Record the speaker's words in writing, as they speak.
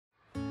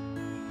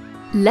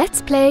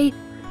Let's play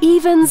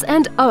evens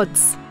and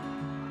odds.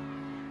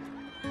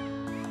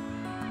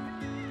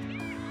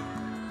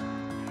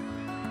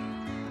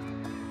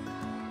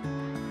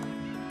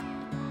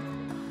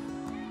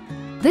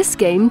 This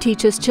game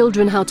teaches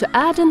children how to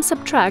add and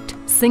subtract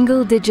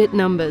single-digit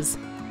numbers.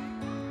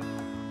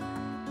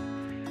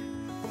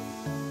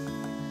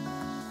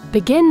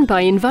 Begin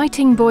by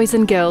inviting boys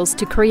and girls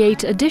to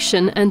create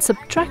addition and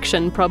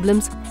subtraction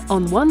problems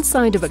on one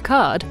side of a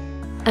card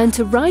and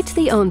to write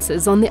the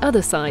answers on the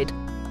other side.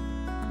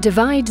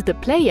 Divide the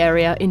play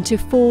area into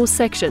 4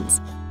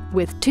 sections,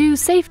 with 2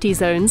 safety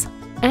zones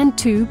and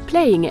 2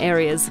 playing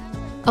areas.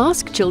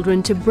 Ask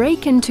children to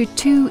break into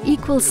 2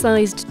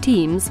 equal-sized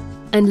teams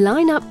and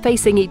line up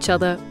facing each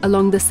other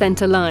along the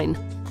center line.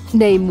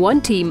 Name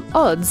one team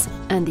odds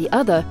and the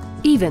other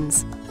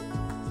evens.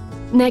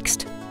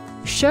 Next,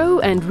 show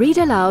and read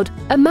aloud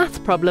a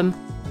math problem.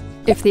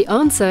 If the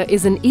answer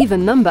is an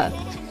even number,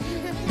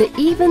 the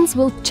evens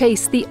will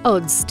chase the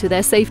odds to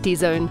their safety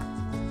zone.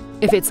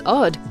 If it's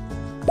odd,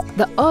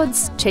 the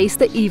odds chase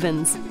the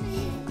evens.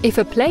 If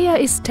a player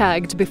is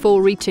tagged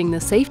before reaching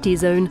the safety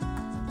zone,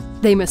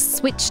 they must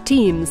switch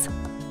teams.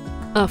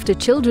 After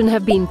children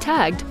have been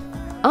tagged,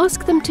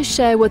 ask them to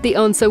share what the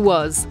answer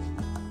was.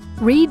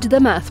 Read the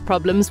math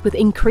problems with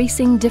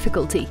increasing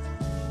difficulty.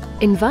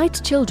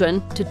 Invite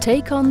children to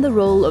take on the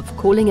role of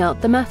calling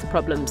out the math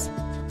problems.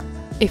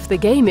 If the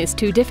game is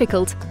too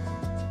difficult,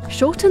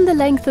 shorten the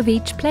length of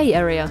each play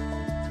area.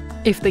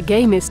 If the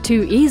game is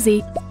too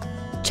easy,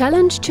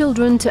 challenge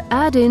children to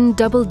add in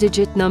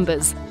double-digit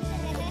numbers.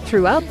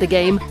 Throughout the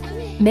game,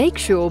 make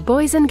sure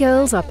boys and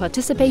girls are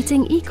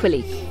participating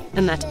equally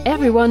and that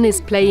everyone is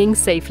playing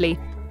safely.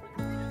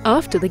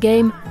 After the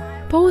game,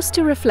 pause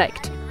to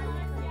reflect.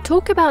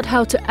 Talk about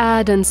how to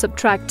add and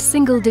subtract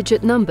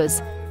single-digit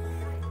numbers.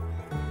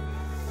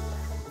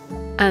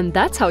 And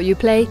that's how you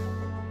play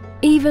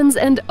evens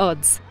and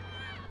odds.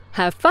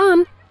 Have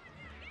fun!